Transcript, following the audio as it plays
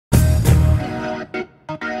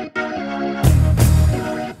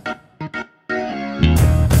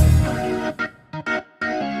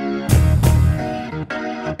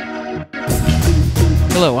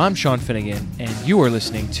Hello, I'm Sean Finnegan, and you are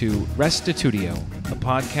listening to Restitutio, a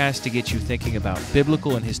podcast to get you thinking about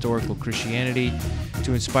biblical and historical Christianity,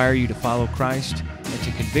 to inspire you to follow Christ, and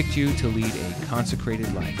to convict you to lead a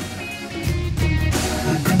consecrated life.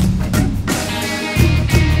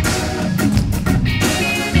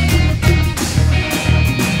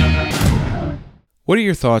 What are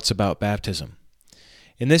your thoughts about baptism?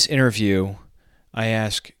 In this interview, I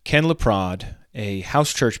ask Ken LaPrade's, a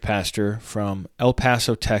house church pastor from El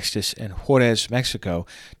Paso, Texas, and Juarez, Mexico,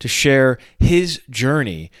 to share his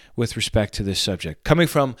journey with respect to this subject. Coming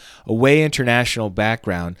from a way international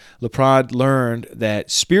background, LaPrade learned that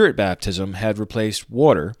spirit baptism had replaced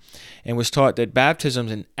water and was taught that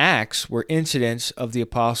baptisms in Acts were incidents of the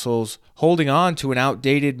apostles holding on to an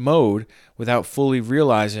outdated mode without fully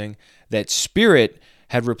realizing that spirit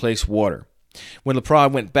had replaced water. When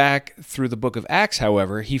LaPrade went back through the book of Acts,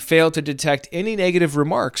 however, he failed to detect any negative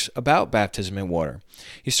remarks about baptism in water.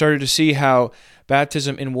 He started to see how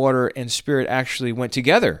baptism in water and spirit actually went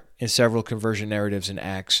together in several conversion narratives in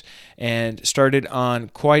Acts, and started on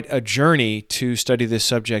quite a journey to study this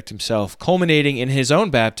subject himself, culminating in his own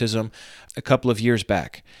baptism a couple of years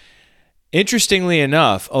back. Interestingly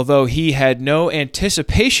enough, although he had no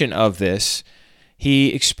anticipation of this,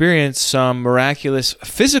 he experienced some miraculous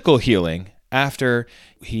physical healing after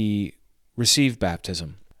he received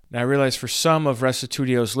baptism. Now, I realize for some of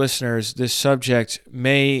Restitutio's listeners, this subject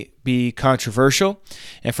may be controversial,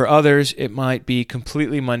 and for others, it might be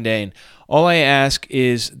completely mundane. All I ask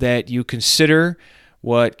is that you consider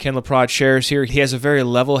what Ken LaPrade shares here. He has a very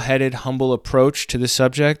level-headed, humble approach to this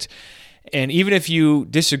subject, and even if you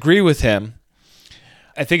disagree with him,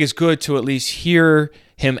 I think it's good to at least hear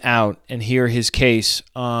him out and hear his case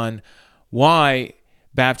on why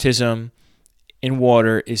baptism in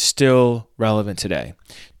water is still relevant today.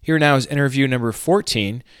 Here now is interview number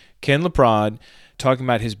 14, Ken LaPrade, talking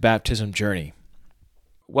about his baptism journey.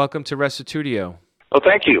 Welcome to Restitutio. Well,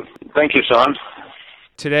 thank you. Thank you, Sean.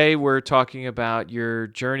 Today we're talking about your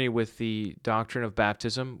journey with the doctrine of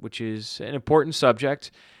baptism, which is an important subject,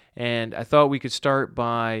 and I thought we could start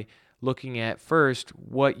by looking at first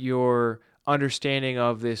what your understanding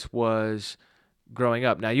of this was growing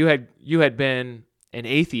up. Now, you had been an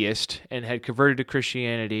atheist and had converted to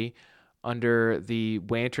Christianity under the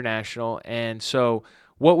Way International, and so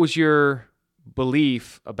what was your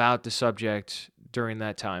belief about the subject during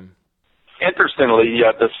that time? Interestingly,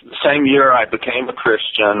 the same year I became a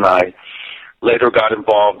Christian, I later got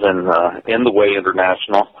involved in the Way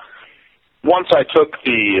International. Once I took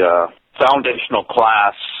the foundational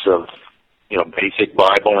class of basic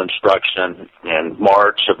Bible instruction in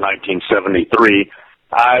March of 1973,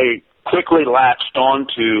 I quickly latched on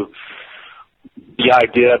to the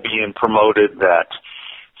idea being promoted that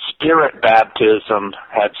spirit baptism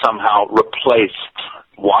had somehow replaced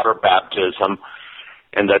water baptism,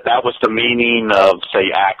 and that was the meaning of,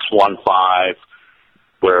 say, Acts 1:5,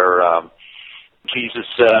 where Jesus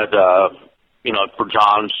said, for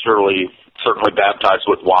John, certainly baptized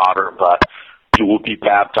with water, but you will be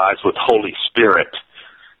baptized with Holy Spirit.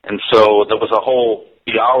 And so there was a whole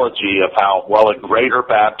theology of how, a greater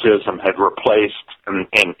baptism had replaced an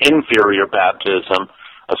inferior baptism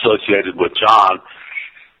associated with John.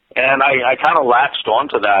 And I kind of latched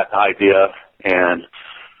onto that idea, and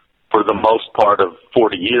for the most part of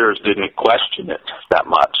 40 years didn't question it that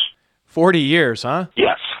much. 40 years, huh?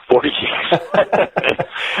 Yes, 40 years.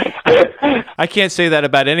 I can't say that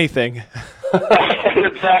about anything.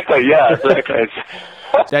 Exactly, yeah. Exactly.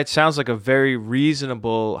 That sounds like a very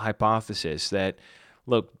reasonable hypothesis that,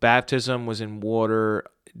 look, baptism was in water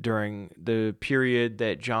during the period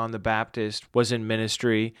that John the Baptist was in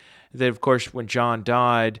ministry. That, of course, when John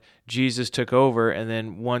died, Jesus took over, and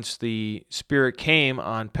then once the Spirit came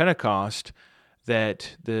on Pentecost,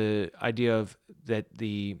 that the idea of that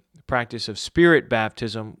the practice of spirit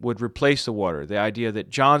baptism would replace the water. The idea that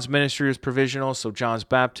John's ministry was provisional, so John's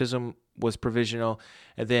baptism was provisional,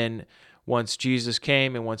 and then once Jesus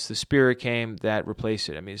came and once the Spirit came, that replaced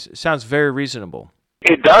it. I mean, it sounds very reasonable.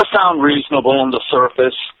 It does sound reasonable on the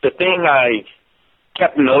surface. The thing I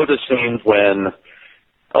kept noticing when,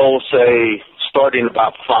 say, starting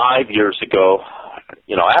about 5 years ago,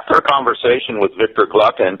 after a conversation with Victor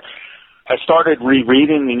Gluckin, I started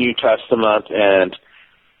rereading the New Testament and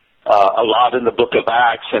a lot in the book of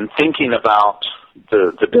Acts, and thinking about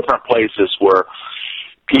the different places where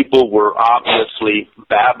people were obviously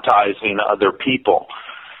baptizing other people.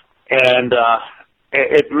 And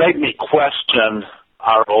it made me question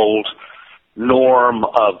our old norm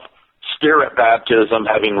of spirit baptism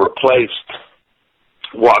having replaced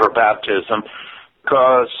water baptism,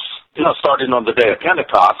 because, starting on the day of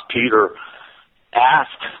Pentecost, Peter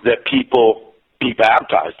ask that people be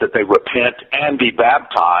baptized, that they repent and be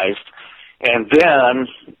baptized, and then,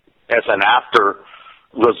 as an after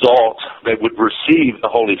result, they would receive the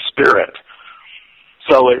Holy Spirit.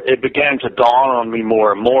 So it began to dawn on me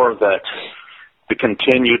more and more that the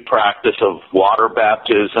continued practice of water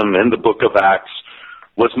baptism in the book of Acts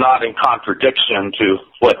was not in contradiction to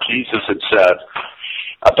what Jesus had said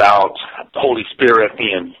about the Holy Spirit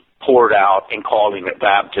being poured out and calling it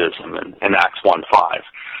baptism in Acts 1:5.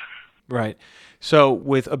 Right. So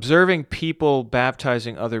with observing people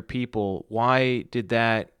baptizing other people, why did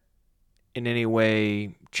that in any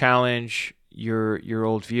way challenge your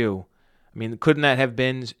old view? I mean, couldn't that have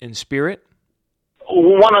been in spirit?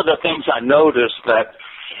 One of the things I noticed that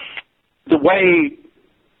the way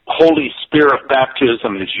Holy Spirit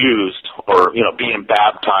baptism is used, or, being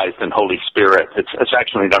baptized in Holy Spirit, it's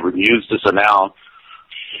actually never used as a noun,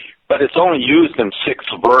 but it's only used in 6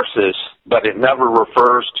 verses, but it never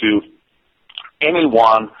refers to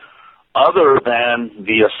anyone other than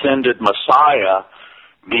the ascended Messiah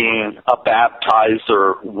being a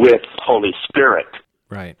baptizer with Holy Spirit.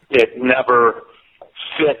 Right. It never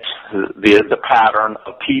fit the pattern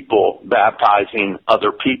of people baptizing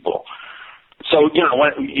other people. So,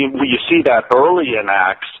 when you see that early in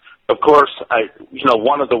Acts, of course,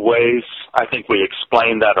 one of the ways I think we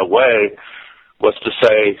explained that away was to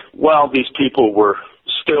say, well, these people were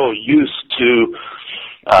still used to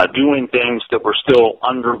doing things that were still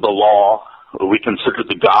under the law. We consider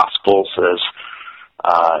the Gospels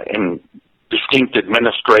as in distinct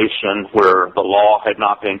administration where the law had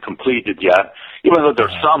not been completed yet. Even though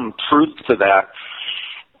there's some truth to that,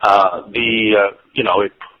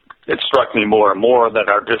 it struck me more and more that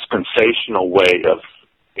our dispensational way of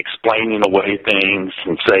explaining away things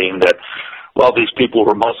and saying that, well, these people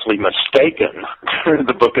were mostly mistaken in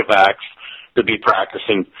the book of Acts to be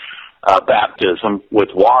practicing baptism with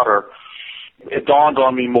water, it dawned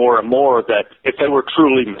on me more and more that if they were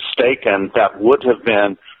truly mistaken, that would have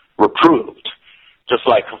been reproved. Just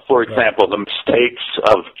like, for example, the mistakes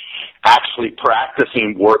of actually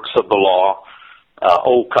practicing works of the law,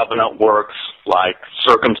 Old Covenant works like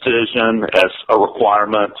circumcision as a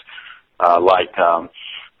requirement, like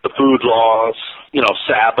the food laws,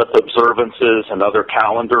 Sabbath observances and other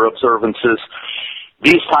calendar observances.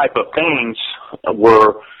 These type of things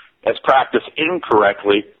were, as practiced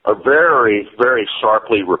incorrectly, are very, very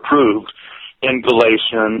sharply reproved in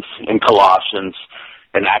Galatians, in Colossians,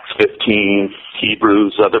 in Acts 15,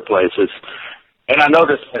 Hebrews, other places. And I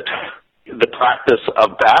noticed that the practice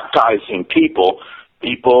of baptizing people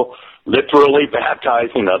literally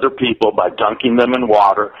baptizing other people by dunking them in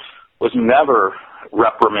water, was never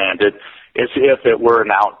reprimanded as if it were an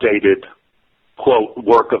outdated, quote,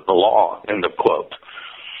 work of the law, end of quote.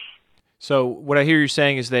 So what I hear you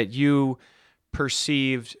saying is that you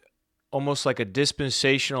perceived almost like a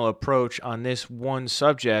dispensational approach on this one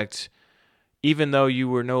subject, even though you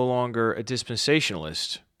were no longer a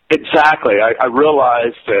dispensationalist. Exactly. I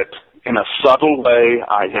realized that in a subtle way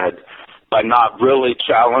I had, by not really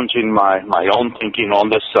challenging my own thinking on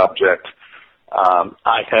this subject,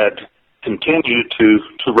 I had continued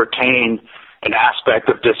to retain an aspect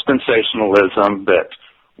of dispensationalism that,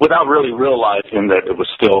 without really realizing that it was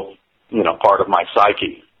still, part of my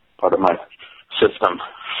psyche, part of my system.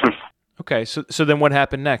 Okay, so then what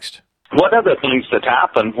happened next? One of the things that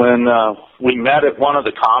happened when we met at one of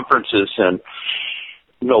the conferences in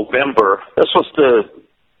November, this was the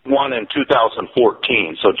one in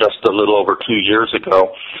 2014, so just a little over 2 years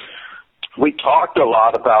ago, we talked a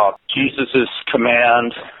lot about Jesus'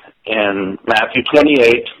 command in Matthew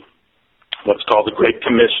 28, what's called the Great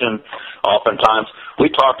Commission. Oftentimes, we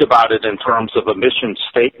talked about it in terms of a mission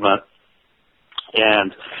statement,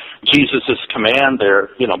 and Jesus' command there,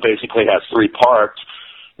 basically has 3 parts.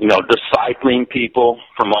 Discipling people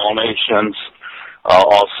from all nations,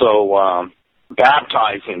 also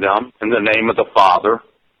baptizing them in the name of the Father,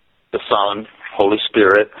 the Son, Holy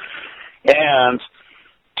Spirit, and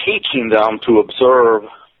teaching them to observe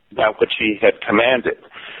that which He had commanded.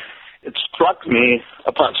 It struck me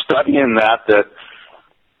upon studying that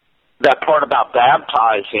part about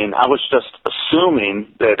baptizing, I was just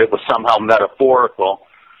assuming that it was somehow metaphorical,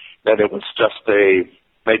 that it was just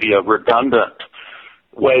maybe a redundant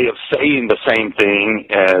way of saying the same thing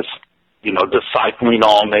as, discipling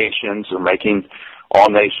all nations or making all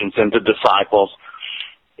nations into disciples,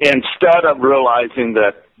 instead of realizing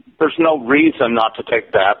that there's no reason not to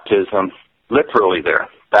take baptism literally there.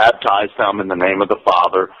 Baptize them in the name of the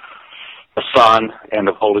Father, the Son, and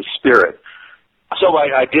the Holy Spirit. So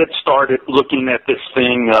I did start looking at this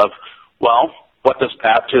thing of, well, what does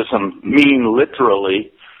baptism mean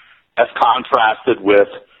literally? as contrasted with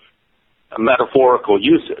metaphorical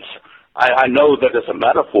uses. I know that as a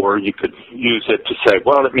metaphor, you could use it to say,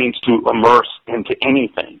 well, it means to immerse into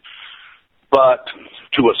anything. But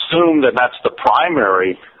to assume that that's the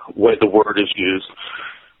primary way the word is used,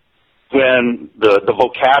 when the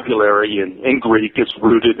vocabulary in Greek is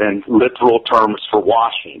rooted in literal terms for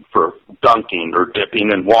washing, for dunking or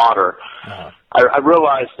dipping in water, I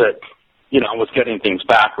realized that, I was getting things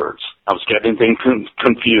backwards. I was getting things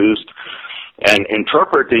confused and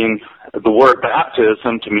interpreting the word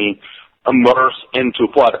baptism to mean immerse into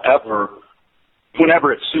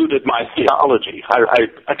whenever it suited my theology.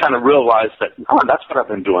 I kind of realized that, that's what I've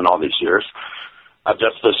been doing all these years. I've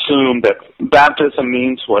just assumed that baptism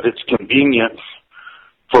means what it's convenient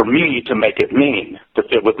for me to make it mean, to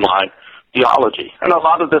fit with my theology. And a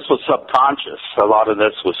lot of this was subconscious. A lot of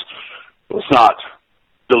this was not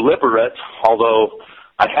deliberate, although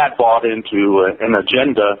I had bought into an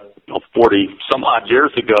agenda 40-some-odd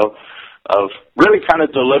years ago of really kind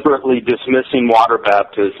of deliberately dismissing water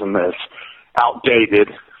baptism as outdated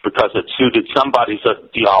because it suited somebody's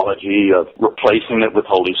theology of replacing it with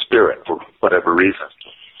Holy Spirit for whatever reason.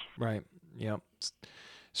 Right, yeah.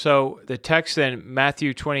 So the text then,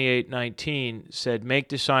 Matthew 28:19, said, make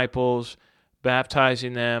disciples,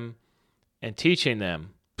 baptizing them, and teaching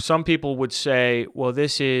them. Some people would say, well,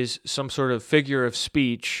 this is some sort of figure of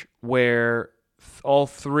speech where all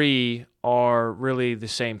three are really the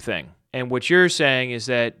same thing. And what you're saying is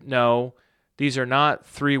that, no, these are not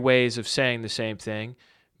three ways of saying the same thing.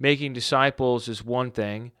 Making disciples is one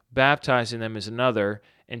thing, baptizing them is another,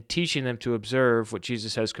 and teaching them to observe what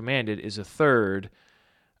Jesus has commanded is a third.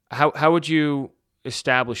 How would you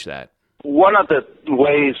establish that? One of the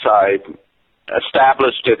ways I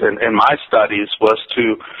established it in my studies was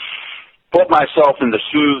to put myself in the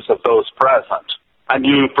shoes of those present. I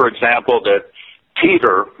knew, for example, that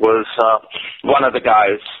Peter was one of the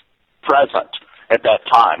guys present at that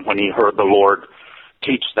time when he heard the Lord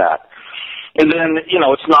teach that. And then,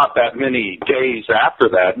 it's not that many days after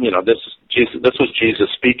that, this was Jesus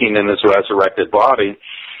speaking in his resurrected body.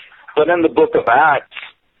 But in the book of Acts,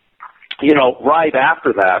 right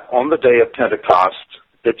after that, on the day of Pentecost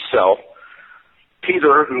itself,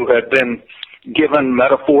 Peter, who had been given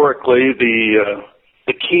metaphorically the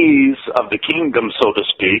keys of the kingdom, so to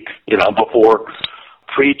speak, before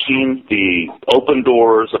preaching the open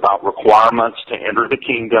doors about requirements to enter the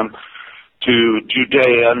kingdom to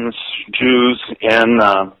Judeans, Jews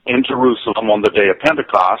in Jerusalem on the day of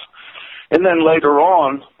Pentecost. And then later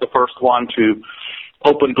on, the first one to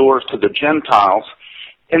open doors to the Gentiles.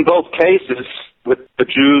 In both cases, with the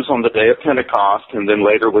Jews on the day of Pentecost and then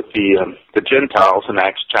later with the Gentiles in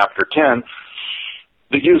Acts chapter 10,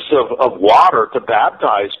 the use of water to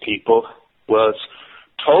baptize people was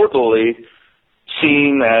totally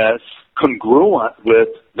seen as congruent with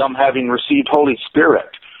them having received Holy Spirit.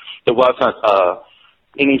 There wasn't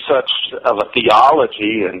any such of a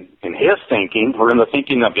theology in his thinking or in the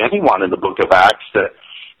thinking of anyone in the book of Acts that,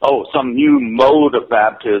 some new mode of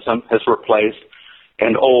baptism has replaced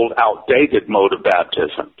an old, outdated mode of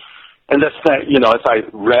baptism. And this thing, as I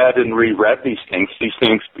read and reread these things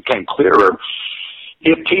became clearer.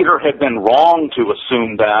 If Peter had been wrong to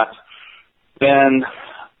assume that, then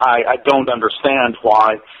I don't understand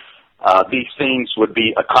why these things would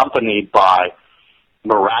be accompanied by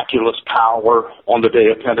miraculous power on the day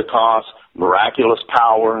of Pentecost, miraculous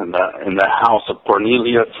power in the house of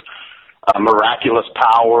Cornelius, miraculous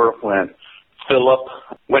power when Philip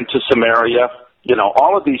went to Samaria.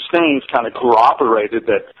 All of these things kind of corroborated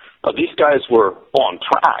that these guys were on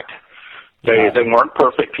track. They weren't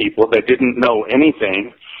perfect people. They didn't know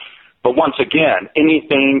anything. But once again,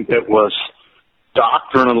 anything that was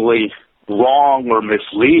doctrinally wrong or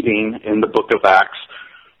misleading in the book of Acts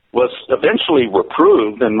was eventually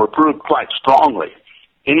reproved, and reproved quite strongly.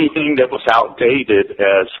 Anything that was outdated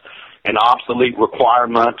as an obsolete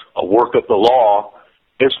requirement, a work of the law,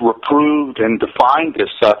 is reproved and defined as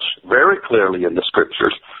such very clearly in the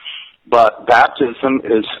Scriptures. But baptism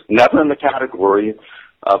is never in the category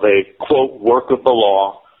of a, quote, work of the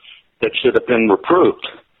law that should have been reproved.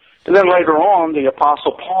 And then later on, the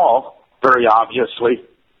Apostle Paul, very obviously,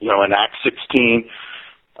 in Acts 16,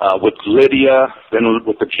 with Lydia, then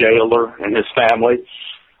with the jailer and his family.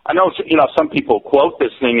 I know, some people quote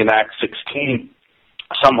this thing in Acts 16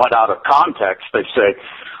 somewhat out of context. They say,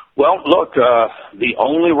 well, look, the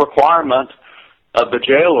only requirement of the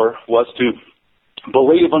jailer was to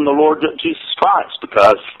believe on the Lord Jesus Christ,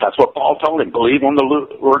 because that's what Paul told him. Believe on the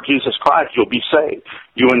Lord Jesus Christ, you'll be saved,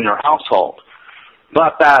 you and your household.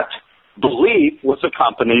 But that belief was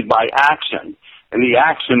accompanied by action, and the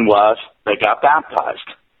action was they got baptized.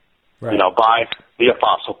 right. By the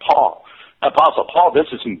Apostle Paul. Apostle Paul, this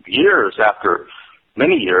is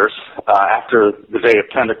many years after the day of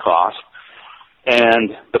Pentecost, and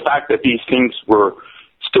the fact that these things were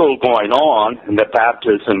still going on, and that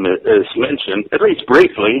baptism is mentioned, at least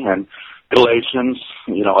briefly, in Galatians,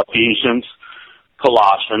 Ephesians,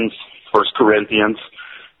 Colossians, 1 Corinthians,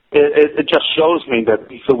 it just shows me that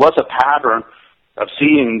there was a pattern of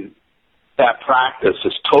seeing that practice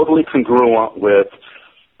is totally congruent with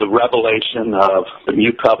the revelation of the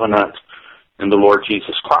new covenant in the Lord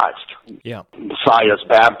Jesus Christ. Yeah. Messiah's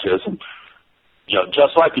baptism.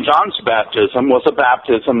 Just like John's baptism was a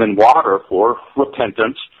baptism in water for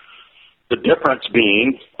repentance, the difference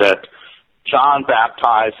being that John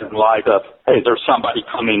baptized in light of, hey, there's somebody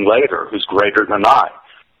coming later who's greater than I.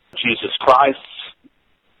 Jesus Christ's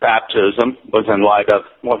baptism was in light of,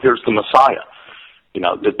 well, here's the Messiah.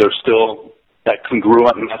 That there's still that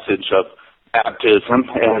congruent message of baptism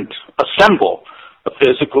and a symbol, a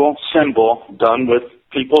physical symbol done with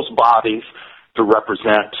people's bodies to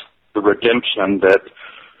represent the redemption that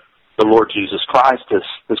the Lord Jesus Christ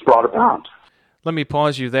has brought about. Let me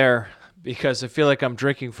pause you there, because I feel like I'm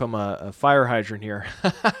drinking from a fire hydrant here.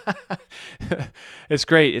 It's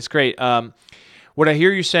great. It's great. What I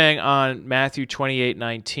hear you saying on Matthew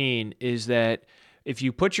 28:19 is that if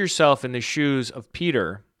you put yourself in the shoes of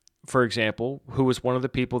Peter, for example, who was one of the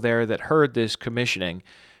people there that heard this commissioning,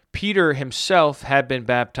 Peter himself had been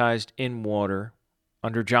baptized in water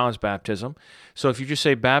under John's baptism. So if you just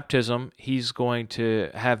say baptism, he's going to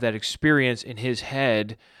have that experience in his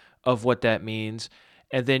head of what that means.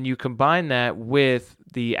 And then you combine that with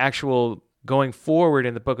the actual going forward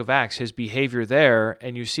in the book of Acts, his behavior there,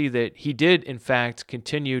 and you see that he did, in fact,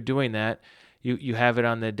 continue doing that. You have it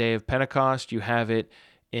on the day of Pentecost. You have it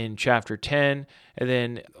in chapter 10. And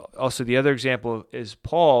then also the other example is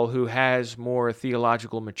Paul, who has more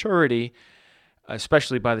theological maturity,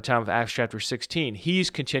 especially by the time of Acts chapter 16.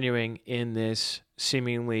 He's continuing in this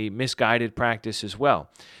seemingly misguided practice as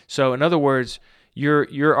well. So in other words,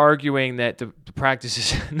 you're arguing that the practice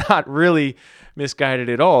is not really misguided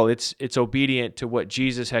at all. It's obedient to what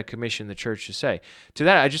Jesus had commissioned the church to say. To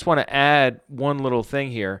that, I just want to add one little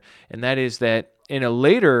thing here, and that is that in a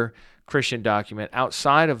later Christian document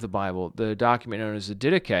outside of the Bible, the document known as the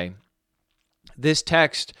Didache, this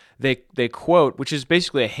text they quote, which is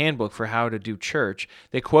basically a handbook for how to do church.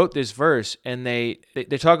 They quote this verse, and they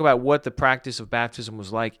talk about what the practice of baptism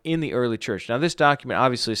was like in the early church. Now, this document,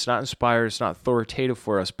 obviously, it's not inspired, it's not authoritative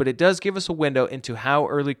for us, but it does give us a window into how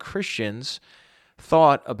early Christians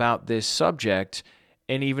thought about this subject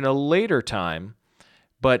in even a later time,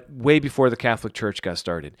 but way before the Catholic Church got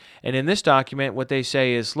started. And in this document, what they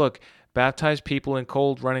say is, look, baptize people in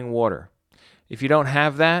cold running water. If you don't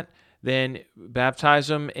have that, then baptize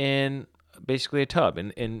them in basically a tub,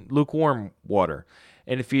 in lukewarm water.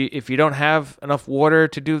 And if you don't have enough water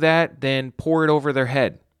to do that, then pour it over their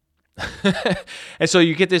head. And so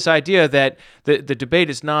you get this idea that the debate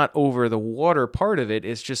is not over the water part of it.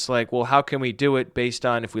 It's just like, well, how can we do it based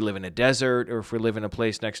on if we live in a desert or if we live in a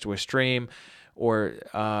place next to a stream, or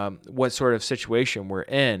what sort of situation we're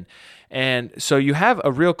in. And so you have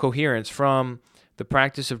a real coherence from the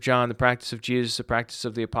practice of John, the practice of Jesus, the practice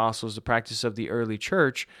of the apostles, the practice of the early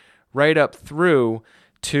church, right up through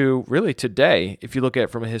to really today, if you look at it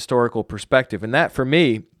from a historical perspective. And that, for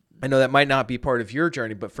me, I know that might not be part of your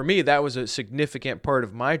journey, but for me, that was a significant part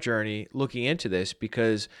of my journey looking into this,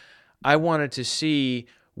 because I wanted to see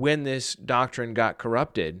when this doctrine got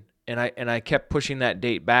corrupted, and I kept pushing that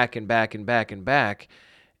date back and back and back and back,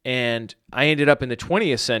 and I ended up in the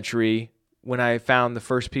 20th century when I found the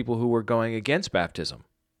first people who were going against baptism.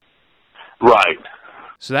 Right.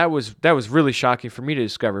 So that was really shocking for me to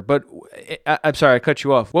discover. But I'm sorry, I cut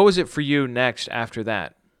you off. What was it for you next after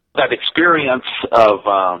that? That experience of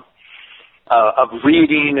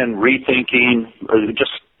reading and rethinking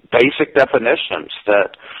just basic definitions.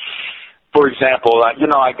 That, for example,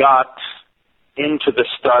 I got into the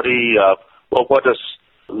study of, well, what does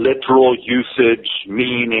literal usage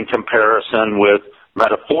mean in comparison with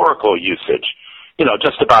metaphorical usage?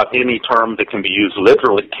 Just about any term that can be used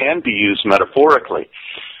literally can be used metaphorically.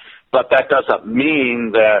 But that doesn't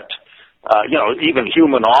mean that, even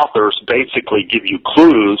human authors basically give you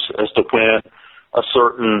clues as to when a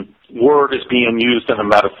certain word is being used in a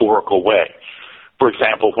metaphorical way. For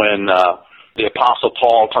example, when the Apostle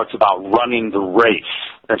Paul talks about running the race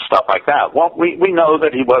and stuff like that, well, we know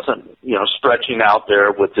that he wasn't, stretching out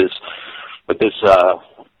there with his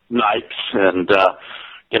knights and,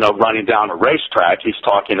 running down a racetrack. He's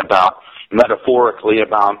talking about, metaphorically,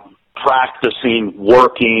 about practicing,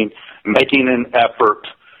 working, making an effort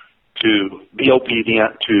to be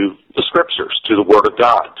obedient to the Scriptures, to the Word of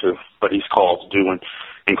God, to what He's called to do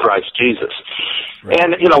in Christ Jesus. Right.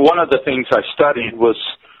 And, one of the things I studied was,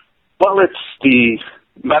 it's the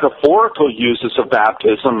metaphorical uses of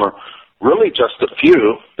baptism are really just a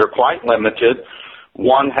few. They're quite limited.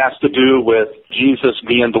 One has to do with Jesus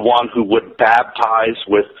being the one who would baptize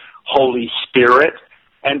with Holy Spirit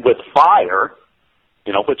and with fire,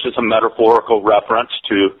 which is a metaphorical reference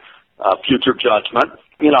to future judgment.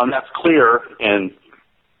 And that's clear in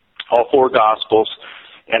all four Gospels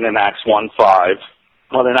and in Acts 1:5.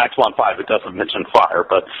 Well, in Acts 1:5 it doesn't mention fire,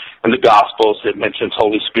 but in the Gospels it mentions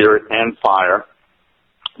Holy Spirit and fire.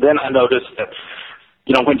 Then I noticed that,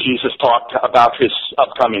 when Jesus talked about His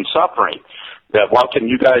upcoming suffering, that, can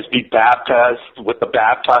you guys be baptized with the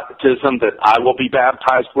baptism that I will be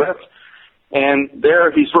baptized with? And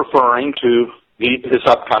there He's referring to His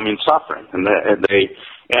upcoming suffering. And they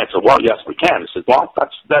answer, yes, we can. He says,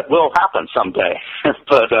 that will happen someday.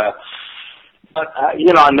 but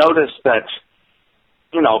I noticed that,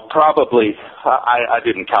 probably, I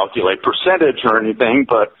didn't calculate percentage or anything,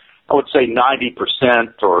 but I would say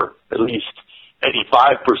 90% or at least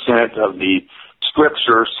 85% of the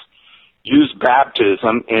Scriptures use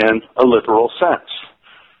baptism in a literal sense.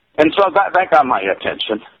 And so that got my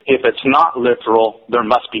attention. If it's not literal, there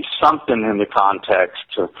must be something in the context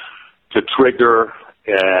to trigger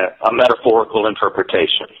a metaphorical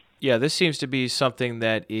interpretation. Yeah, this seems to be something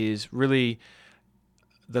that is really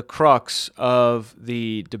the crux of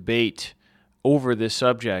the debate over this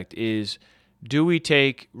subject is, do we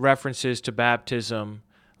take references to baptism,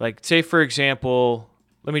 like, say, for example,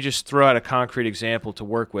 let me just throw out a concrete example to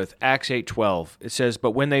work with. Acts 8:12. It says,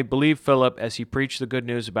 "But when they believed Philip as he preached the good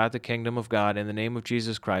news about the kingdom of God in the name of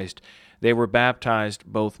Jesus Christ, they were baptized,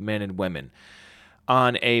 both men and women."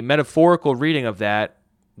 On a metaphorical reading of that,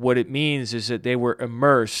 what it means is that they were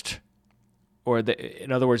immersed,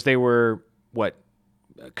 in other words, they were,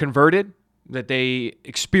 converted, that they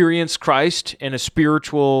experienced Christ in a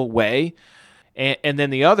spiritual way. And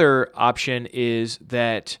then the other option is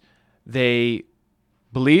that they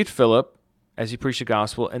believed Philip as he preached the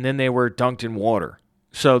gospel, and then they were dunked in water.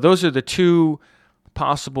 So those are the two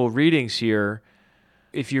possible readings here.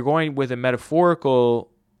 If you're going with a metaphorical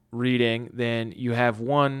reading, then you have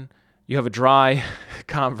a dry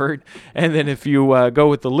convert, and then if you go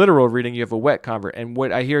with the literal reading, you have a wet convert. And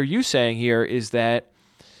what I hear you saying here is that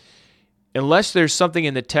unless there's something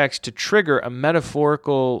in the text to trigger a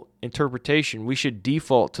metaphorical interpretation, we should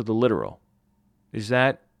default to the literal. Is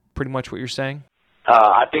that pretty much what you're saying?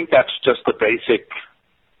 I think that's just the basic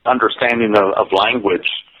understanding of language,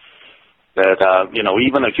 that,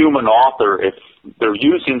 even a human author, if they're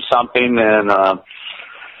using something in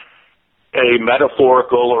a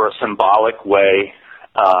metaphorical or a symbolic way,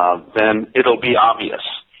 then it'll be obvious.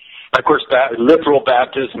 Of course, literal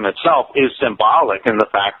baptism itself is symbolic in the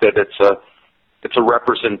fact that it's a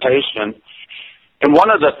representation. And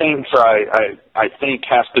one of the things I think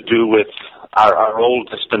has to do with our old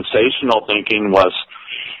dispensational thinking was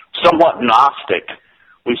somewhat Gnostic.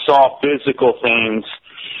 We saw physical things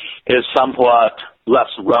as somewhat less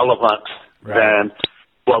relevant than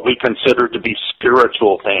what we consider to be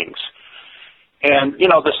spiritual things. And,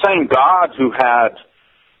 the same God who had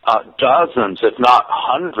dozens, if not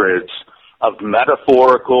hundreds, of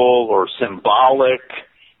metaphorical or symbolic,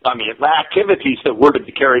 activities that were to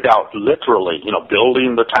be carried out literally,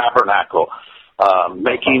 building the tabernacle,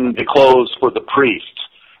 making the clothes for the priests,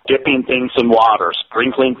 dipping things in water,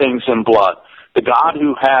 sprinkling things in blood. The God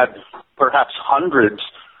who had perhaps hundreds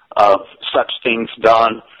of such things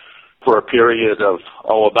done for a period of,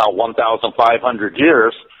 about 1,500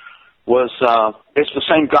 years it's the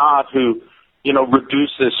same God who,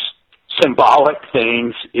 reduces symbolic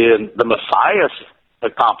things in the Messiah's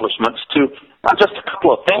accomplishments to not just a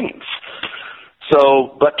couple of things.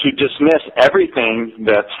 So, but to dismiss everything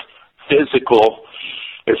that's physical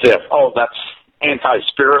as if, that's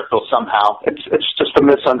anti-spiritual somehow, it's just a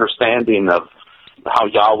misunderstanding of how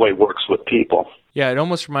Yahweh works with people. Yeah, it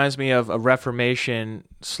almost reminds me of a Reformation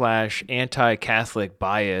 / anti-Catholic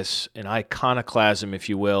bias, an iconoclasm, if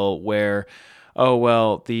you will, where,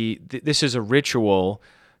 this is a ritual,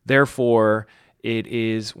 therefore it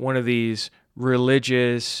is one of these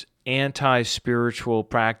religious, anti-spiritual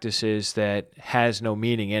practices that has no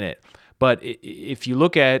meaning in it. But if you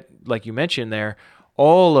look at, like you mentioned there,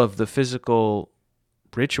 all of the physical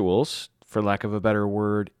rituals, for lack of a better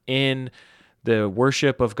word, in the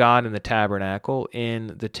worship of God in the tabernacle,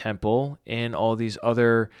 in the temple, in all these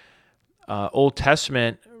other Old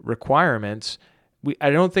Testament requirements,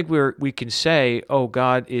 I don't think we can say,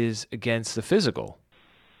 God is against the physical.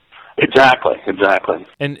 Exactly.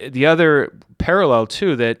 And the other parallel,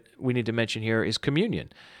 too, that we need to mention here is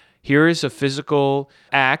communion. Here is a physical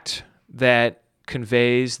act that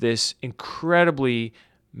conveys this incredibly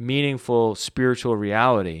meaningful spiritual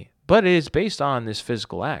reality, but it is based on this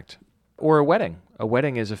physical act. Or a wedding. A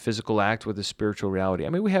wedding is a physical act with a spiritual reality. I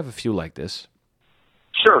mean, we have a few like this.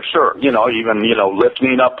 Sure. Even,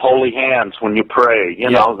 lifting up holy hands when you pray,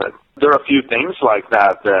 that there are a few things like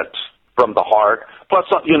that from the heart. Plus,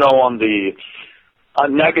 on the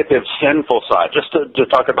negative, sinful side, just to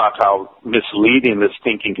talk about how misleading this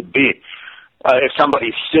thinking could be. If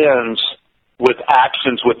somebody sins with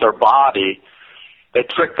actions with their body, they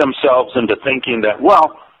trick themselves into thinking that,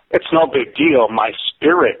 well, it's no big deal. My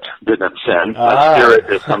spirit didn't sin. My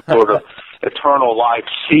spirit is some sort of eternal life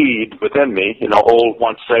seed within me, old,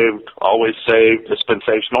 once saved, always saved,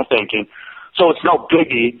 dispensational thinking. So it's no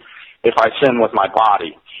biggie if I sin with my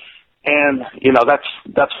body. And,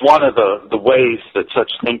 that's one of the ways that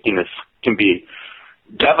such thinking can be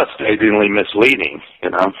devastatingly misleading,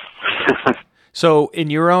 So in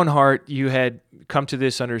your own heart, you had come to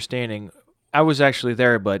this understanding. I was actually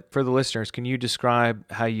there, but for the listeners, can you describe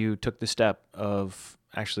how you took the step of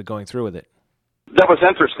actually going through with it? That was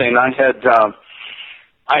interesting. I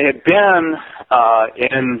had been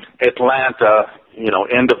in Atlanta,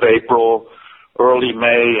 end of April, early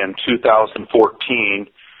May in 2014,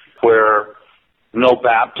 where no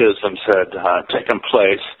baptisms had taken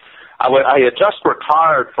place. I had just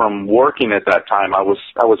retired from working at that time. I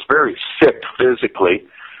was very sick physically.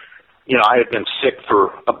 I had been sick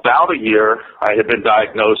for about a year. I had been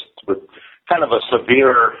diagnosed with kind of a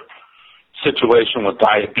severe situation with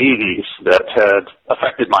diabetes that had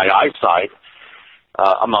affected my eyesight,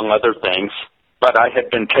 among other things. But I had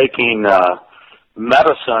been taking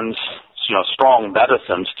medicines, strong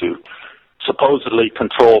medicines to supposedly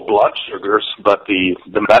control blood sugars, but the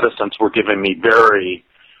medicines were giving me very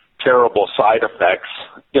terrible side effects.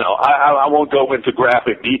 I won't go into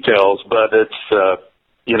graphic details, but it's,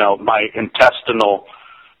 my intestinal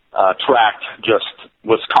tract just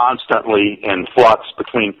was constantly in flux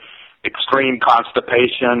between extreme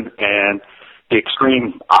constipation and the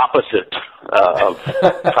extreme opposite of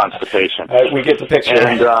constipation. We get the picture.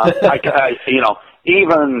 And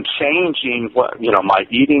even changing my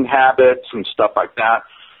eating habits and stuff like that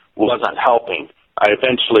wasn't helping. I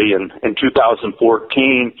eventually, in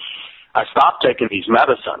 2014, I stopped taking these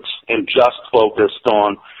medicines and just focused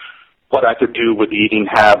on what I could do with eating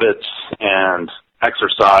habits and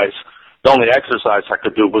exercise. The only exercise I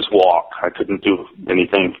could do was walk. I couldn't do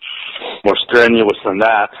anything more strenuous than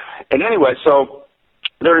that. And anyway, so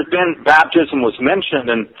there had been, baptism was mentioned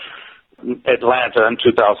in Atlanta in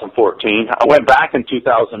 2014. I went back in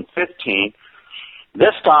 2015.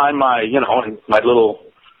 This time, in my little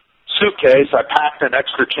suitcase, I packed an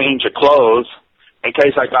extra change of clothes in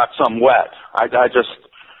case I got some wet. I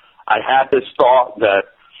had this thought that,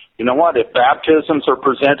 if baptisms are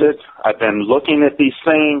presented, I've been looking at these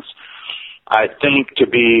things. I think to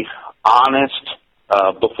be honest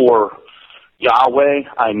before Yahweh,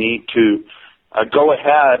 I need to go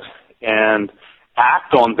ahead and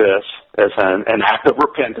act on this as an act of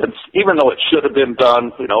repentance, even though it should have been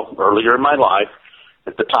done, earlier in my life,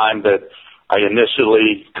 at the time that I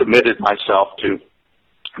initially committed myself to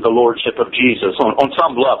the Lordship of Jesus on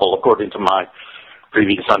some level, according to my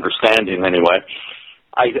previous understanding anyway.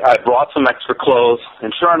 I brought some extra clothes,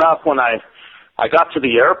 and sure enough, when I got to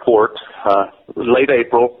the airport, late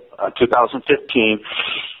April 2015,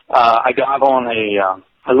 I got on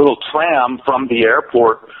a little tram from the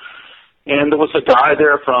airport, and there was a guy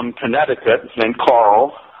there from Connecticut named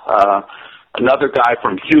Carl, another guy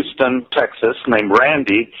from Houston, Texas named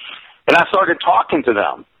Randy, and I started talking to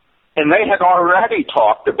them. And they had already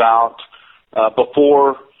talked about,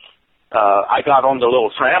 before I got on the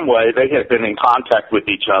little tramway, they had been in contact with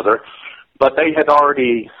each other, but they had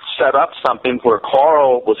already set up something where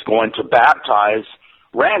Carl was going to baptize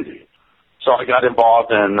Randy. So I got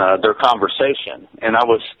involved in their conversation, and I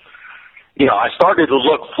started to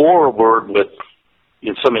look forward with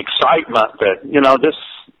some excitement that,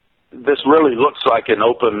 this really looks like an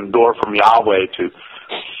open door from Yahweh to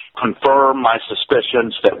confirm my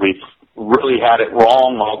suspicions that we've really had it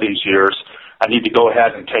wrong all these years. I need to go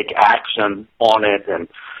ahead and take action on it and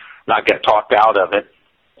not get talked out of it.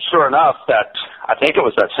 Sure enough, I think it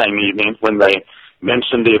was that same evening when they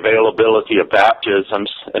mentioned the availability of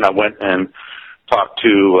baptisms, and I went and talked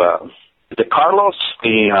to Carlos,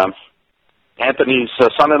 Anthony's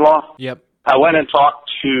son-in-law. Yep. I went and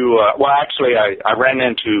talked to, I ran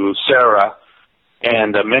into Sarah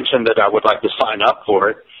and mentioned that I would like to sign up for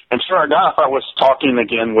it. And sure enough, I was talking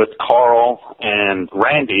again with Carl and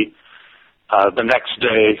Randy, the next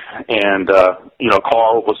day, and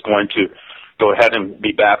Carl was going to go ahead and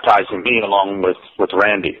be baptizing me along with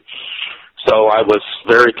Randy. So I was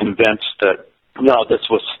very convinced that this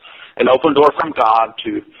was an open door from God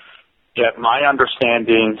to get my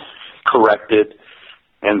understanding corrected,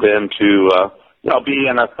 and then to be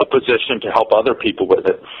in a position to help other people with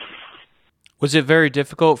it. Was it very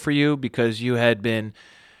difficult for you because you had been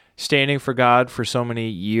standing for God for so many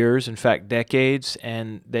years, in fact, decades,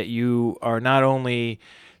 and that you are not only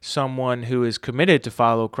someone who is committed to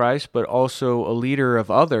follow Christ, but also a leader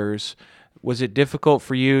of others? Was it difficult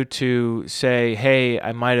for you to say, hey,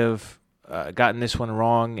 I might have gotten this one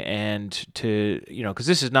wrong, and to, because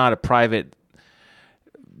this is not a private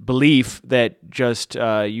belief that just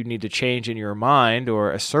you need to change in your mind,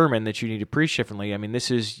 or a sermon that you need to preach differently. I mean, this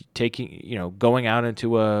is going out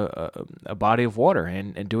into a body of water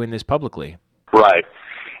and doing this publicly. Right.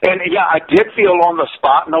 And yeah, I did feel on the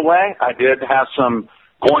spot in a way. I did have some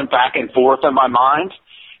going back and forth in my mind.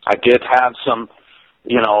 I did have some,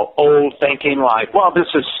 old thinking like, well, this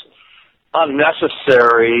is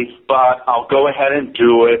unnecessary, but I'll go ahead and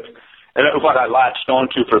do it. And what I latched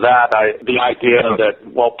onto for that, the idea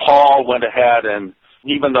that, Paul went ahead and,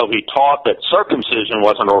 even though he taught that circumcision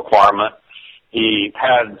wasn't a requirement, he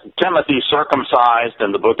had Timothy circumcised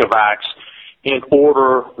in the book of Acts in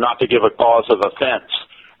order not to give a cause of offense.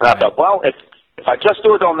 And I thought, if I just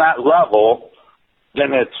do it on that level,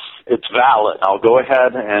 then it's valid. I'll go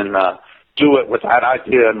ahead and do it with that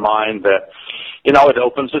idea in mind that, it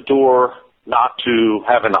opens the door not to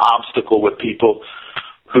have an obstacle with people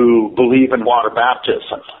who believe in water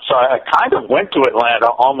baptism. So I kind of went to Atlanta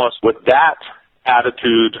almost with that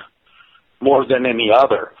attitude more than any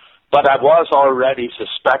other. But I was already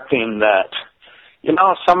suspecting that,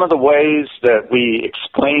 some of the ways that we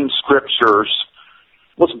explain scriptures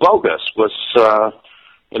was bogus, was,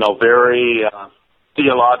 very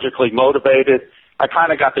theologically motivated. I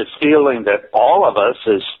kind of got this feeling that all of us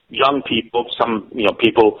as young people, some,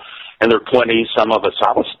 people in their 20s, some of us,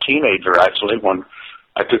 I was a teenager actually when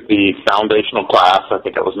I took the foundational class. I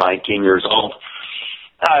think I was 19 years old.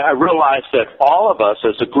 I realized that all of us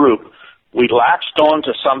as a group, we latched on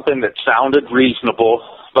to something that sounded reasonable,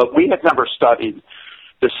 but we had never studied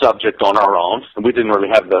this subject on our own, and we didn't really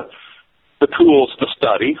have the tools to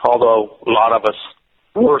study, although a lot of us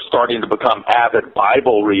were starting to become avid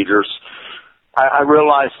Bible readers. I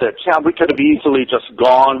realized that we could have easily just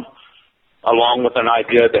gone along with an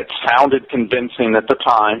idea that sounded convincing at the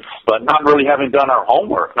time, but not really having done our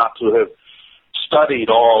homework, not to have studied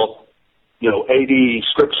all, 80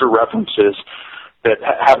 scripture references that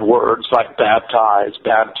have words like baptize,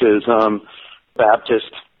 baptism, Baptist.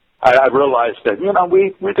 I realized that,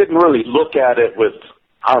 we didn't really look at it with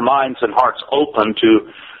our minds and hearts open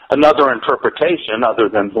to another interpretation other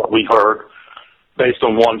than what we heard based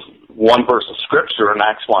on one verse of scripture in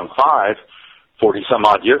Acts 1:5, 40 some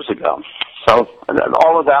odd years ago. So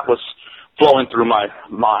all of that was flowing through my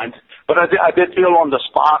mind. But I did feel on the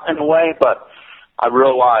spot in a way, but I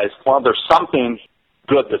realized, there's something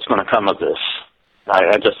good that's going to come of this.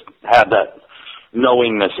 I just had that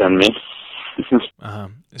knowingness in me.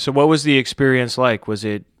 So what was the experience like? Was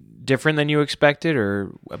it different than you expected,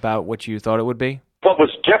 or about what you thought it would be? What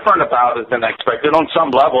was different about it than I expected, on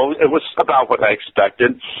some level, it was about what I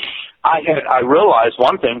expected. I realized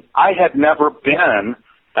one thing. I had never been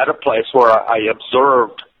at a place where I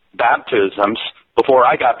observed baptisms before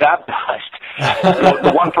I got baptized.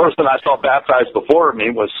 The one person I saw baptized before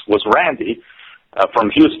me was Randy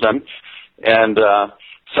from Houston, and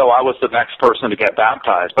so I was the next person to get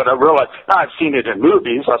baptized. But I realized I've seen it in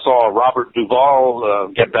movies. I saw Robert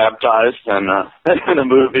Duvall get baptized in a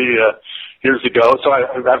movie years ago. So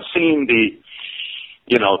I've seen the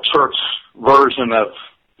church version of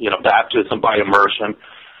baptism by immersion,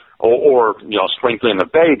 or sprinkling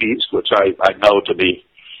of babies, which I know to be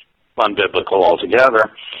unbiblical altogether.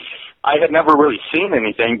 I had never really seen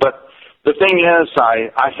anything, but the thing is,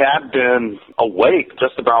 I had been awake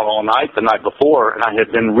just about all night the night before, and I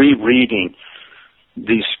had been rereading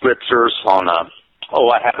these scriptures on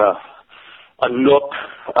I had a Nook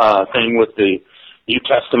thing with the New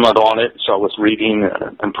Testament on it, so I was reading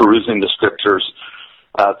and perusing the scriptures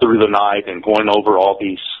through the night and going over all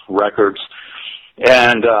these records.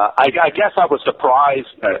 And I guess I was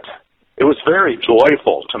surprised that it was very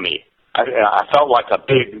joyful to me. I felt like a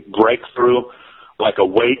big breakthrough, like a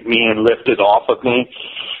weight being lifted off of me.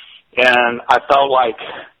 And I felt like,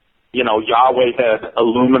 Yahweh had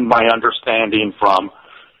illumined my understanding from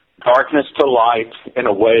darkness to light in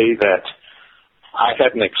a way that I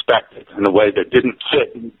hadn't expected, in a way that didn't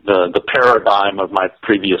fit the paradigm of my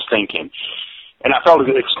previous thinking. And I felt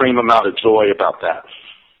an extreme amount of joy about that.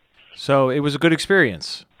 So it was a good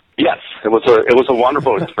experience. Yes, it was a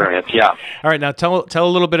wonderful experience, yeah. All right, now tell a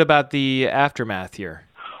little bit about the aftermath here.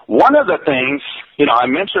 One of the things, I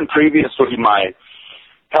mentioned previously my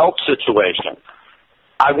health situation.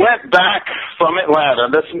 I went back from Atlanta.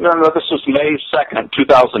 This was May 2nd,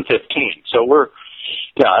 2015. So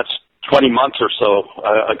it's 20 months or so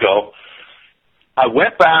ago. I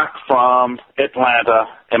went back from Atlanta,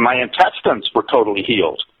 and my intestines were totally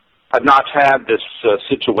healed. I've not had this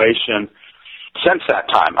situation since that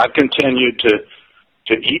time. I've continued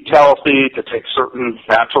to eat healthy, to take certain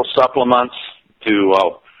natural supplements, to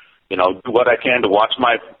do what I can to watch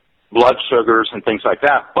my blood sugars and things like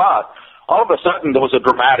that. But all of a sudden, there was a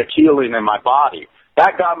dramatic healing in my body.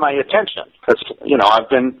 That got my attention because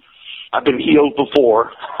I've been healed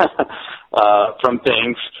before from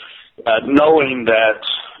things, knowing that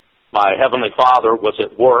my Heavenly Father was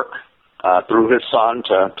at work through His Son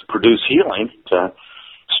to produce healing, to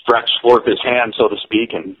stretch forth His hand, so to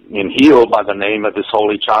speak, and heal by the name of His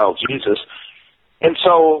holy child, Jesus. And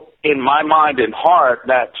so, in my mind and heart,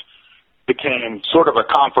 that became sort of a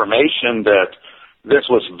confirmation that this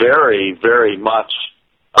was very, very much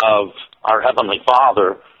of our Heavenly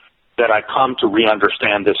Father, that I come to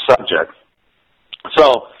re-understand this subject.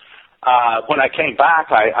 So, when I came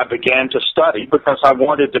back, I began to study because I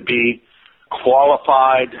wanted to be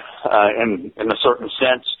qualified in a certain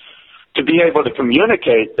sense to be able to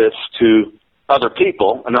communicate this to other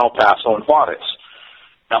people in El Paso and Juarez.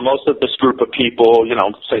 Now, most of this group of people,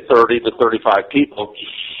 say 30 to 35 people,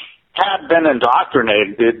 had been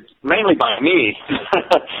indoctrinated, mainly by me,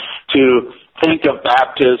 to think of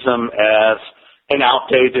baptism as an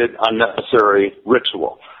outdated, unnecessary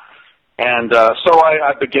ritual. And so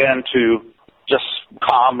I began to just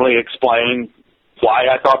calmly explain why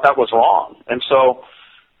I thought that was wrong. And so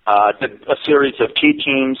did a series of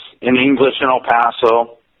teachings in English in El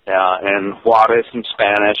Paso, and Juarez in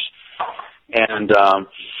Spanish, and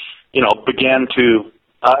began to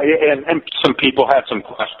and some people had some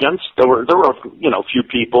questions. There were a few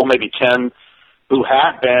people, maybe 10, who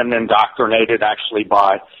had been indoctrinated actually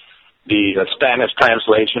by the Spanish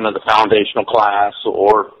translation of the foundational class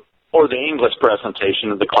or the English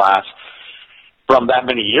presentation of the class from that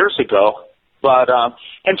many years ago. But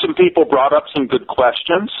and some people brought up some good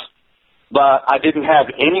questions, but I didn't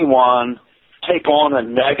have anyone take on a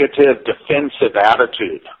negative, defensive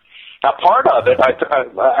attitude. Now, part of it,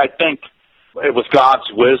 I think it was God's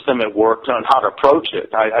wisdom at work on how to approach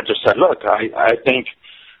it. I just said, look, I think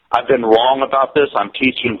I've been wrong about this. I'm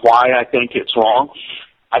teaching why I think it's wrong.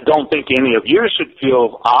 I don't think any of you should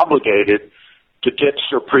feel obligated to ditch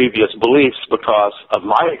your previous beliefs because of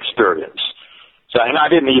my experience. So, and I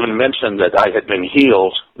didn't even mention that I had been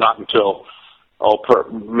healed, not until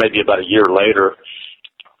maybe about a year later.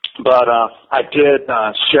 But I did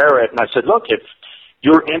share it, and I said, look, if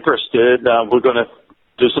you're interested, we're going to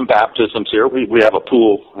do some baptisms here. We have a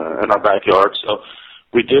pool in our backyard, so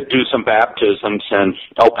we did do some baptisms in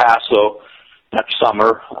El Paso that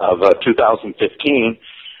summer of 2015.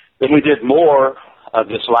 Then we did more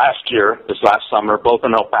this last summer, both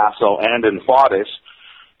in El Paso and in Juarez.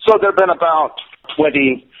 So there have been about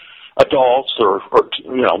 20 adults or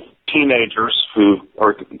teenagers who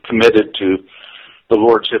are committed to the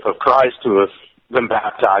Lordship of Christ who have been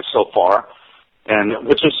baptized so far, and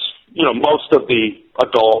which is, most of the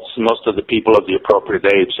adults, most of the people of the appropriate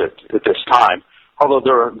age at this time, although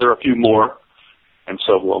there are a few more, and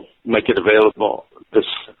so we'll make it available this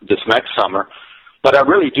next summer. But I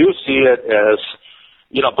really do see it as,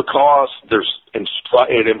 because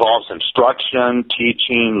it involves instruction,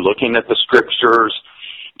 teaching, looking at the scriptures,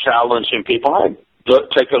 challenging people.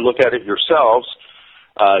 Take a look at it yourselves.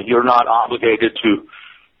 You're not obligated to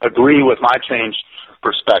agree with my changed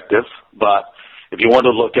perspective, but if you want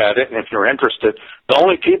to look at it and if you're interested, the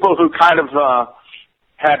only people who kind of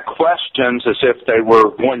had questions as if they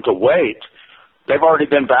were going to wait, they've already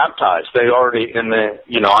been baptized. They already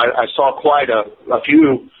I saw quite a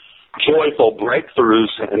few joyful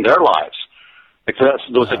breakthroughs in their lives. Because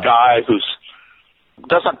there was a guy who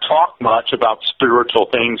doesn't talk much about spiritual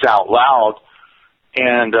things out loud,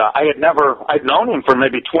 and I'd known him for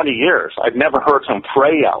maybe 20 years. I'd never heard him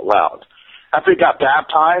pray out loud. After he got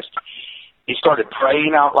baptized, he started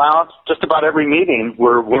praying out loud. Just about every meeting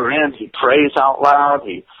we're in, he prays out loud.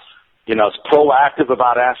 He, is proactive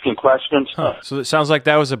about asking questions. Huh. So it sounds like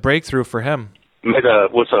that was a breakthrough for him.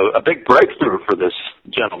 It was a big breakthrough for this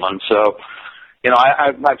gentleman. So,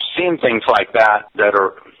 I've seen things like that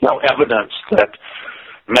are evidence that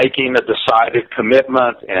making a decided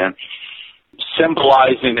commitment and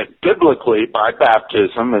symbolizing it biblically by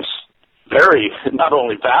baptism is very, not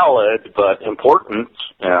only valid, but important.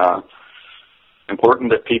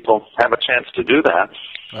 Important that people have a chance to do that.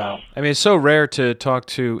 Wow. I mean, it's so rare to talk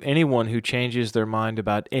to anyone who changes their mind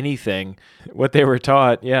about anything, what they were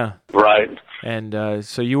taught, yeah. Right. And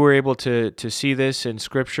so you were able to see this in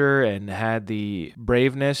Scripture and had the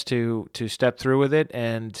braveness to step through with it,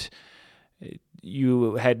 and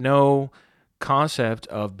you had no concept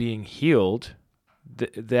of being healed.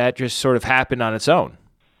 That just sort of happened on its own.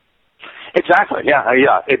 Exactly. Yeah.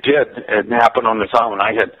 It did. It happened on its own.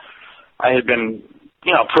 I had been,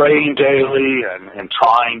 praying daily and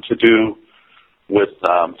trying to do with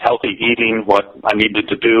healthy eating what I needed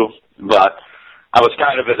to do, but I was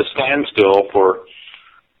kind of at a standstill for,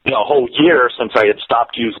 a whole year since I had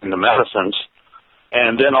stopped using the medicines.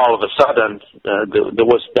 And then all of a sudden, there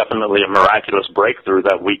was definitely a miraculous breakthrough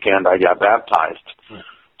that weekend I got baptized.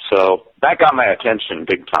 So that got my attention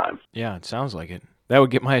big time. Yeah, it sounds like it. That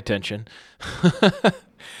would get my attention.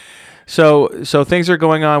 So things are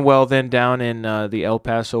going on well then down in the El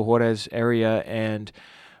Paso, Juarez area. And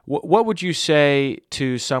what would you say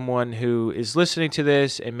to someone who is listening to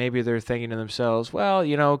this and maybe they're thinking to themselves,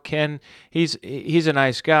 well, Ken, he's a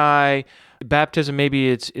nice guy. Baptism maybe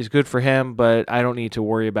is good for him, but I don't need to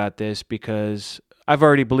worry about this because I've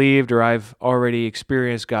already believed or I've already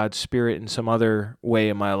experienced God's Spirit in some other way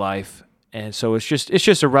in my life. And so it's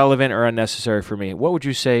just irrelevant or unnecessary for me. What would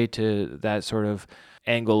you say to that sort of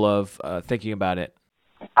angle of thinking about it?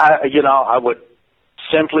 I would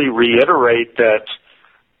simply reiterate that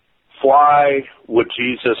why would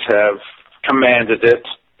Jesus have commanded it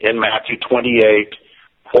in Matthew 28?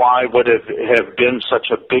 Why would it have been such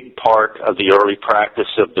a big part of the early practice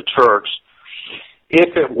of the church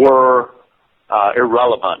if it were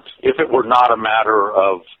irrelevant, if it were not a matter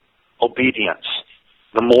of obedience?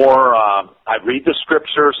 The more I read the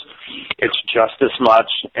Scriptures, it's just as much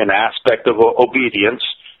an aspect of obedience,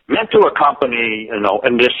 meant to accompany,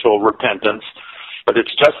 initial repentance, but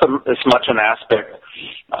it's just as much an aspect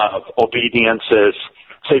of obedience as,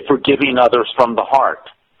 say, forgiving others from the heart,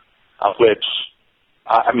 which,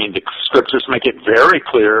 the Scriptures make it very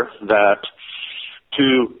clear that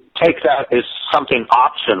to take that as something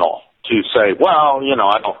optional, to say, well,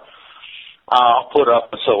 I'll put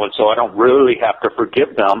up with so-and-so, I don't really have to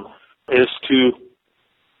forgive them, is to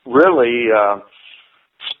really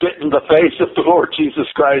spit in the face of the Lord Jesus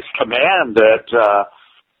Christ's command that,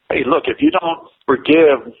 hey, look, if you don't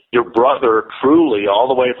forgive your brother truly all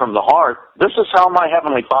the way from the heart, this is how my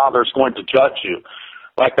Heavenly Father is going to judge you.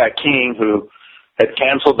 Like that king who had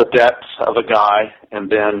canceled the debts of a guy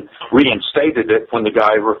and then reinstated it when the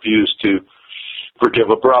guy refused to forgive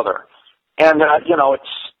a brother. And, it's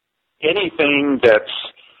anything that's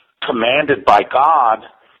commanded by God,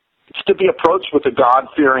 it's to be approached with a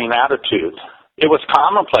God-fearing attitude. It was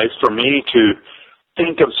commonplace for me to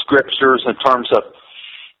think of Scriptures in terms of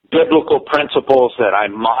biblical principles that I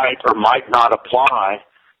might or might not apply.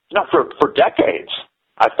 For decades,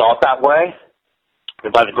 I thought that way.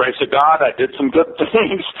 And by the grace of God, I did some good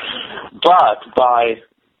things. But by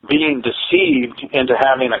being deceived into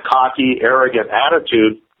having a cocky, arrogant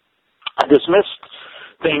attitude, I dismissed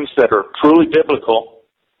things that are truly biblical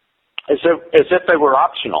as if they were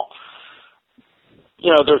optional.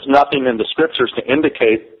 There's nothing in the Scriptures to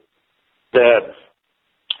indicate that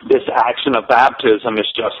this action of baptism is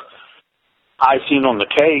just icing on the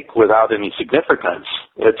cake without any significance.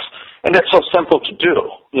 It's so simple to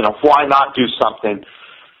do. Why not do something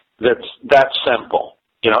that's that simple?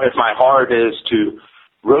 If my heart is to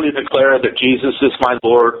really declare that Jesus is my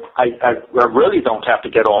Lord, I really don't have to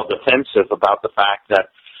get all defensive about the fact that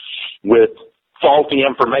with faulty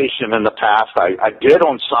information in the past, I did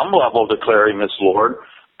on some level declare Him as Lord.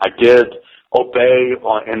 I did obey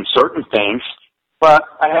in certain things, but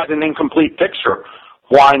I had an incomplete picture.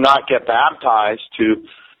 Why not get baptized to,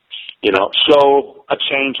 show a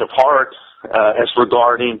change of heart as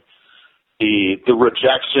regarding the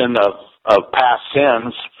rejection of past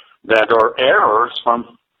sins that are errors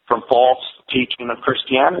from false teaching of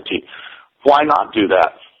Christianity? Why not do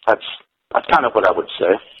that? That's kind of what I would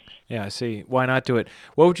say. Yeah, I see. Why not do it?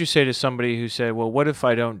 What would you say to somebody who said, well, what if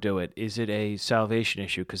I don't do it? Is it a salvation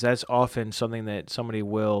issue? Because that's often something that somebody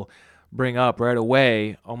will bring up right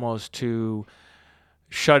away, almost to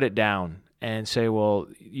shut it down and say, well,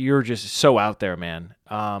 you're just so out there, man.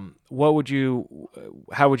 How would you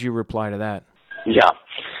reply to that? Yeah.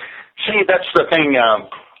 See, that's the thing.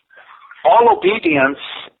 All obedience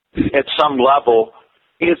at some level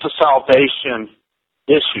is a salvation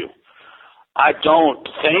issue. I don't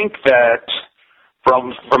think that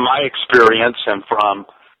from my experience and from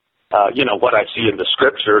what I see in the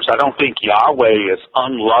Scriptures, I don't think Yahweh is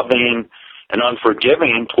unloving and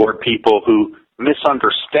unforgiving toward people who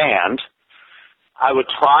misunderstand. I would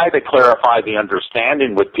try to clarify the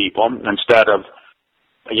understanding with people instead of,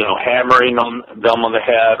 hammering them on the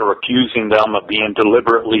head or accusing them of being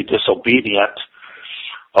deliberately disobedient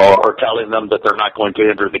or telling them that they're not going to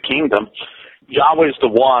enter the kingdom. Yahweh's the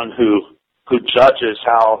one who judges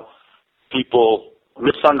how people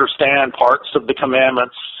misunderstand parts of the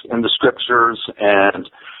commandments in the scriptures and,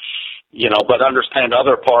 but understand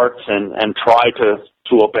other parts and try to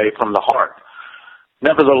obey from the heart.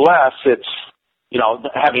 Nevertheless, it's,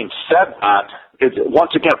 having said that,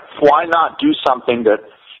 once again, why not do something that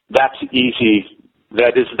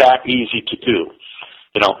is that easy to do?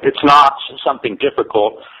 It's not something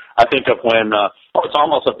difficult. I think of when, it's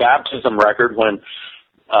almost a baptism record when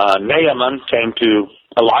Naaman came to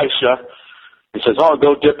Elisha and says,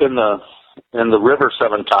 go dip in the river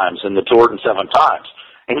 7 times, in the Jordan 7 times.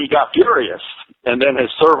 And he got furious. And then his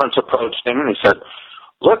servants approached him and he said,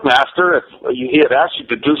 look, master, if he had asked you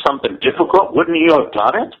to do something difficult, wouldn't you have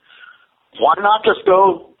done it? Why not just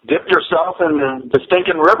go dip yourself in the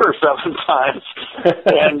stinking river 7 times?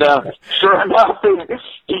 And sure enough,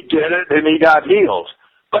 he did it and he got healed.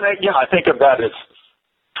 But again, I think of that as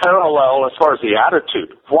parallel as far as the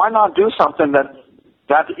attitude. Why not do something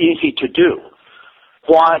that's easy to do?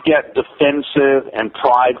 Why get defensive and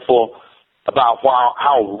prideful about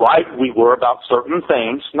how right we were about certain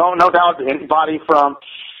things? No doubt anybody from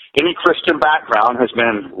any Christian background has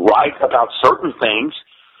been right about certain things.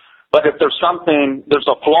 But if there's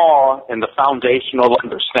a flaw in the foundational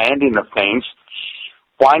understanding of things,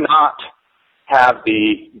 why not have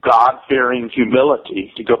the God-fearing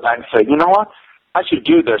humility to go back and say, you know what, I should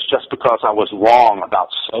do this just because I was wrong about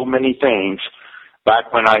so many things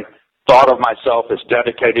back when I thought of myself as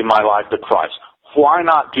dedicating my life to Christ. Why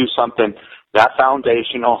not do something that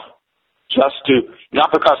foundational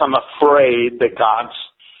not because I'm afraid that God's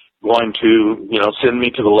going to, send me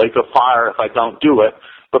to the lake of fire if I don't do it,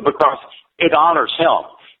 but because it honors Him.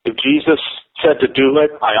 If Jesus said to do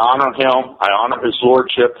it, I honor Him, I honor His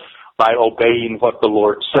Lordship by obeying what the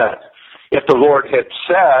Lord said. If the Lord had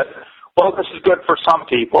said, well, this is good for some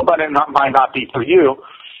people, but it might not be for you,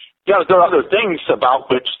 there are other things about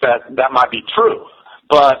which that might be true.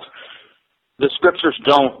 But the Scriptures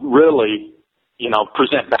don't really,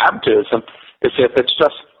 present baptism as if it's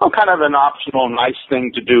just kind of an optional, nice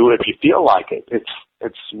thing to do if you feel like it.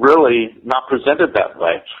 It's really not presented that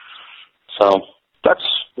way. So that's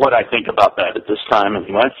what I think about that at this time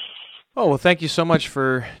anyway. Oh, well, thank you so much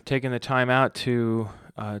for taking the time out to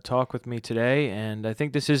talk with me today. And I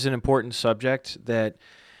think this is an important subject that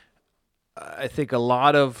I think a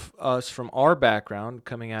lot of us from our background,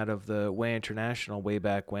 coming out of the Way International way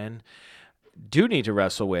back when, do need to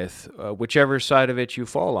wrestle with, whichever side of it you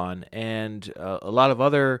fall on. And a lot of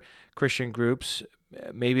other Christian groups,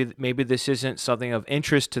 maybe this isn't something of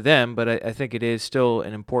interest to them, but I think it is still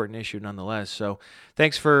an important issue nonetheless. So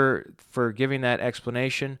thanks for giving that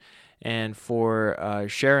explanation and for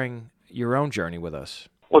sharing your own journey with us.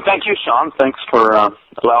 Well, thank you, Sean. Thanks for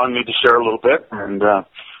allowing me to share a little bit. And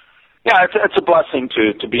it's a blessing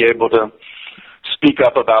to be able to speak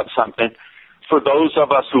up about something. For those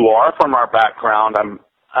of us who are from our background,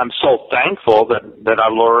 I'm so thankful that I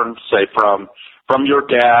learned, say, from your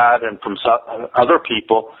dad and from other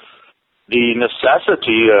people, the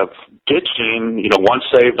necessity of ditching, once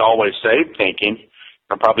saved, always saved thinking,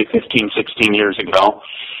 probably 15, 16 years ago,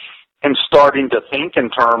 and starting to think in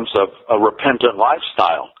terms of a repentant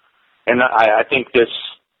lifestyle. And I think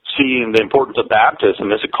seeing the importance of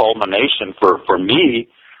baptism is a culmination for me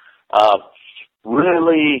of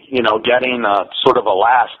really, getting a sort of a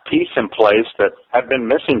last piece in place that had been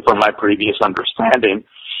missing from my previous understanding.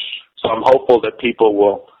 So I'm hopeful that people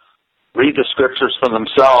will read the Scriptures for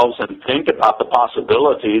themselves and think about the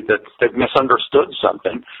possibility that they've misunderstood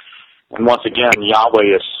something. And once again,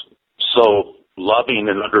 Yahweh is so loving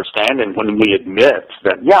and understanding when we admit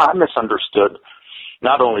that, I misunderstood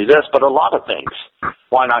not only this, but a lot of things.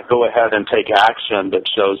 Why not go ahead and take action that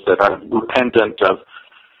shows that I'm repentant of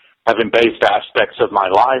having based aspects of my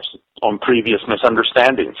life on previous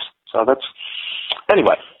misunderstandings. So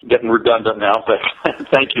anyway, getting redundant now, but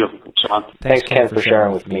thank you, Sean. Thanks, Ken, for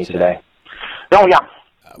sharing with me today. Oh, yeah.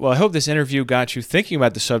 Well, I hope this interview got you thinking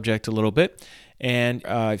about the subject a little bit. And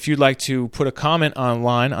if you'd like to put a comment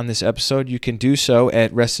online on this episode, you can do so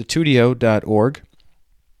at restitutio.org.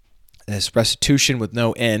 That's restitution with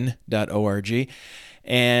no N.org.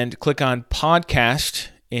 And click on podcast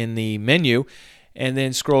in the menu, and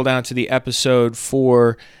then scroll down to the episode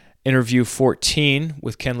for interview 14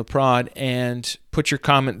 with Ken LaPrade and put your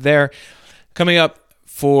comment there. Coming up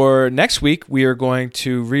For next week, we are going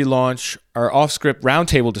to relaunch our off-script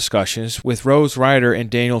roundtable discussions with Rose Ryder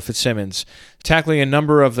and Daniel Fitzsimmons, tackling a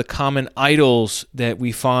number of the common idols that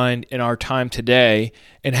we find in our time today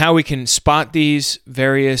and how we can spot these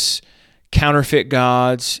various counterfeit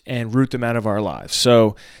gods and root them out of our lives.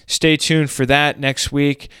 So stay tuned for that next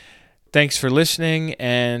week. Thanks for listening,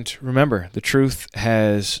 and remember, the truth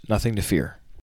has nothing to fear.